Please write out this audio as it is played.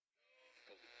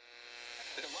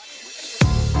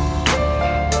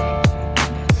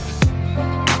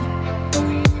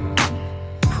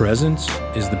Presence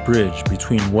is the bridge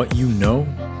between what you know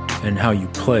and how you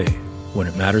play when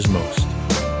it matters most.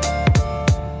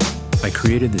 I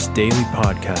created this daily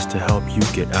podcast to help you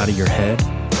get out of your head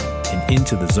and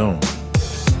into the zone.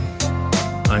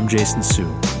 I'm Jason Su,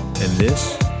 and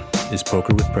this is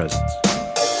Poker with Presence.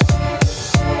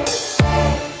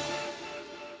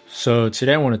 So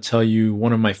today I want to tell you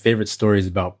one of my favorite stories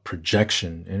about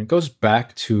projection, and it goes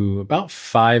back to about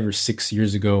 5 or 6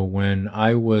 years ago when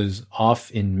I was off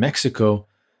in Mexico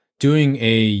doing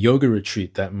a yoga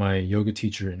retreat that my yoga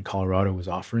teacher in Colorado was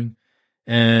offering.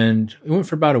 And it went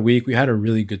for about a week. We had a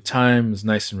really good time. It was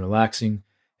nice and relaxing.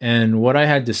 And what I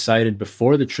had decided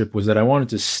before the trip was that I wanted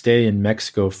to stay in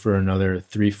Mexico for another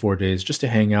 3-4 days just to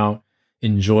hang out,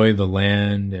 enjoy the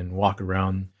land, and walk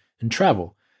around and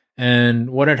travel. And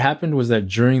what had happened was that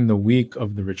during the week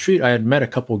of the retreat, I had met a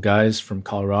couple guys from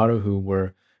Colorado who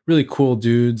were really cool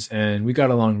dudes, and we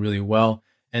got along really well.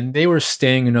 And they were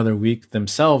staying another week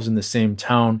themselves in the same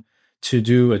town to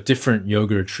do a different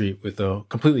yoga retreat with a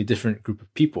completely different group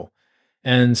of people.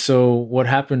 And so what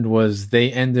happened was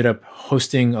they ended up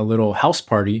hosting a little house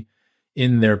party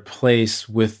in their place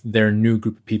with their new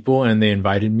group of people, and they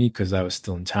invited me because I was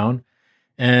still in town.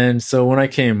 And so when I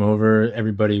came over,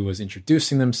 everybody was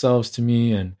introducing themselves to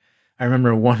me. And I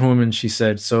remember one woman, she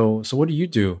said, so what do you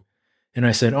do? And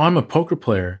I said, I'm a poker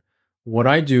player. What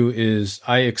I do is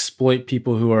I exploit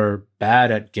people who are bad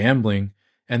at gambling.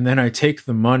 And then I take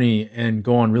the money and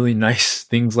go on really nice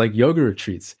things like yoga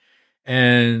retreats.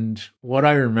 And what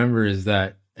I remember is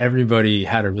that everybody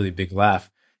had a really big laugh,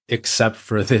 except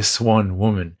for this one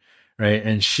woman, right?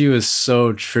 And she was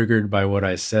so triggered by what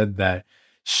I said that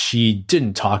she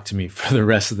didn't talk to me for the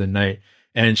rest of the night,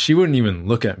 and she wouldn't even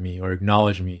look at me or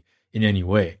acknowledge me in any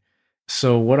way.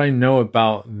 So what I know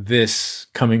about this,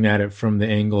 coming at it from the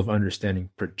angle of understanding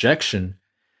projection,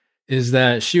 is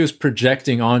that she was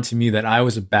projecting onto me that I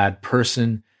was a bad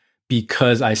person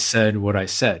because I said what I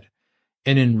said.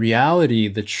 And in reality,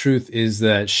 the truth is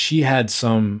that she had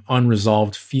some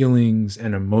unresolved feelings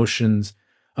and emotions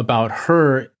about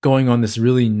her going on this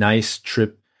really nice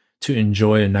trip to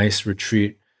enjoy a nice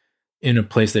retreat in a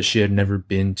place that she had never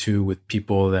been to with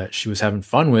people that she was having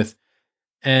fun with,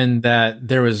 and that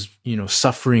there was,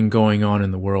 suffering going on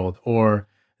in the world, or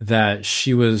that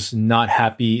she was not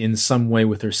happy in some way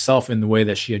with herself in the way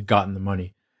that she had gotten the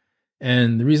money.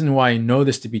 And the reason why I know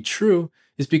this to be true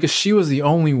is because she was the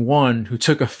only one who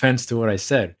took offense to what I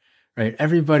said, right?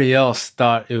 Everybody else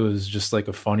thought it was just like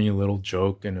a funny little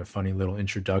joke and a funny little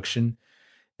introduction.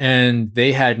 And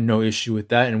they had no issue with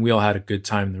that. And we all had a good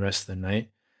time the rest of the night.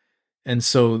 And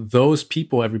so those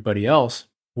people, everybody else,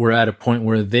 were at a point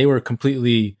where they were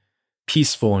completely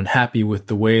peaceful and happy with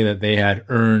the way that they had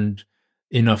earned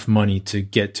enough money to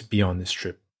get to be on this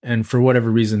trip. And for whatever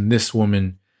reason, this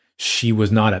woman, she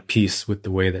was not at peace with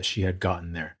the way that she had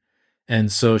gotten there.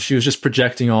 And so she was just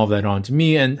projecting all of that onto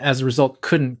me. And as a result,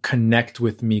 couldn't connect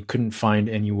with me, couldn't find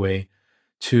any way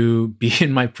to be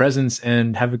in my presence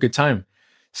and have a good time.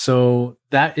 So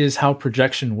that is how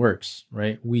projection works,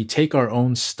 right? We take our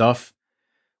own stuff,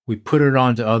 we put it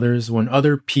onto others. When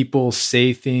other people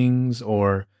say things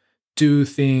or do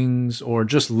things or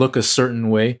just look a certain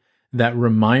way that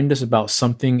remind us about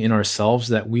something in ourselves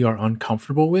that we are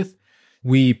uncomfortable with,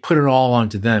 we put it all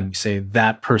onto them. We say,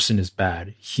 that person is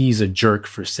bad. He's a jerk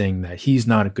for saying that. He's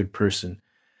not a good person.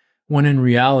 When in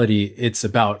reality, it's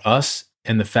about us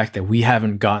and the fact that we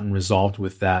haven't gotten resolved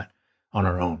with that on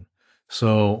our own.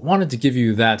 So I wanted to give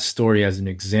you that story as an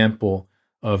example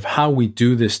of how we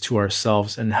do this to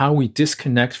ourselves and how we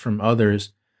disconnect from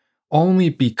others only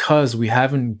because we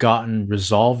haven't gotten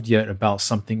resolved yet about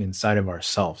something inside of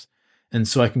ourselves. And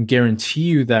so I can guarantee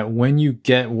you that when you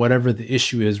get whatever the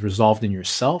issue is resolved in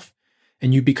yourself,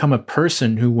 and you become a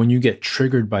person who, when you get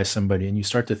triggered by somebody and you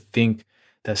start to think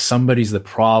that somebody's the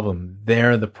problem,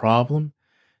 they're the problem,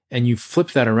 and you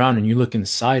flip that around and you look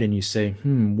inside and you say,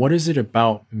 what is it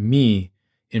about me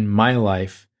in my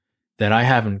life that I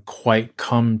haven't quite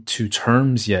come to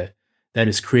terms yet that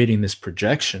is creating this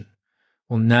projection?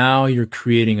 Well, now you're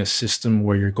creating a system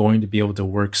where you're going to be able to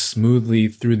work smoothly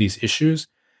through these issues,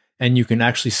 and you can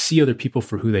actually see other people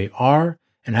for who they are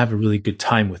and have a really good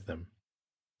time with them.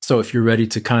 So if you're ready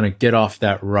to kind of get off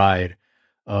that ride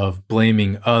of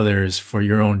blaming others for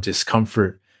your own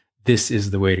discomfort, this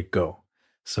is the way to go.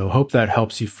 So hope that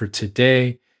helps you for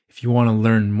today. If you want to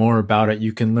learn more about it,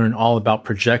 you can learn all about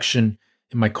projection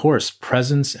in my course,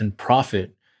 Presence and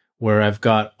Profit, where I've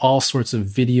got all sorts of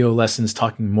video lessons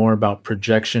talking more about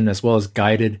projection, as well as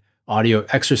guided audio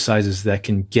exercises that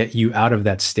can get you out of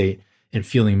that state and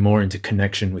feeling more into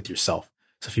connection with yourself.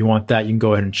 So if you want that, you can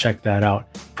go ahead and check that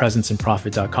out,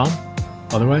 presenceandprofit.com.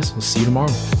 Otherwise, we'll see you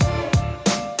tomorrow.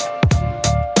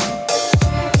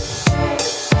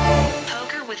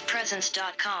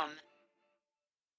 PokerWithPresence.com